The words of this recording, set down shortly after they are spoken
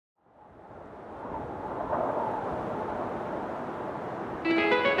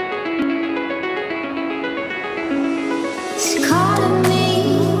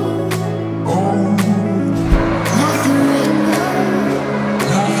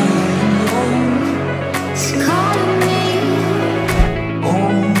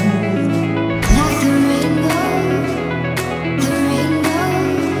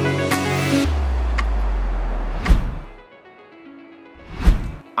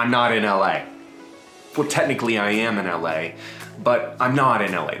I'm not in LA. Well, technically I am in LA, but I'm not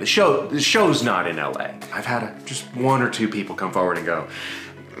in LA. The show's not in LA. I've had just one or two people come forward and go,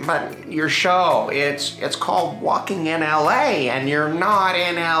 but your show, it's called Walking in LA and you're not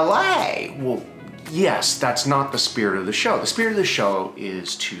in LA. Well, yes, that's not the spirit of the show. The spirit of the show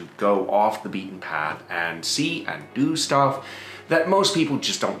is to go off the beaten path and see and do stuff that most people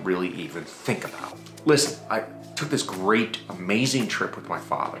just don't really even think about. Listen, I took this great, amazing trip with my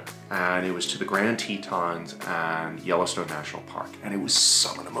father, and it was to the Grand Tetons and Yellowstone National Park, and it was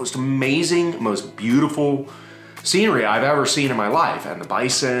some of the most amazing, most beautiful scenery I've ever seen in my life, and the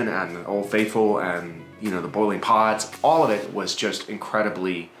bison and the Old Faithful and, you know, the boiling pots, all of it was just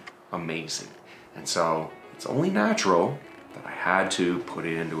incredibly amazing. And so it's only natural that I had to put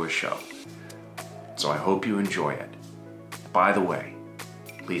it into a show. So I hope you enjoy it. By the way,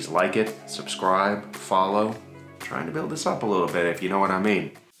 please like it, subscribe, follow. I'm trying to build this up a little bit, if you know what I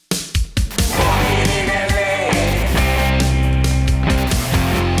mean.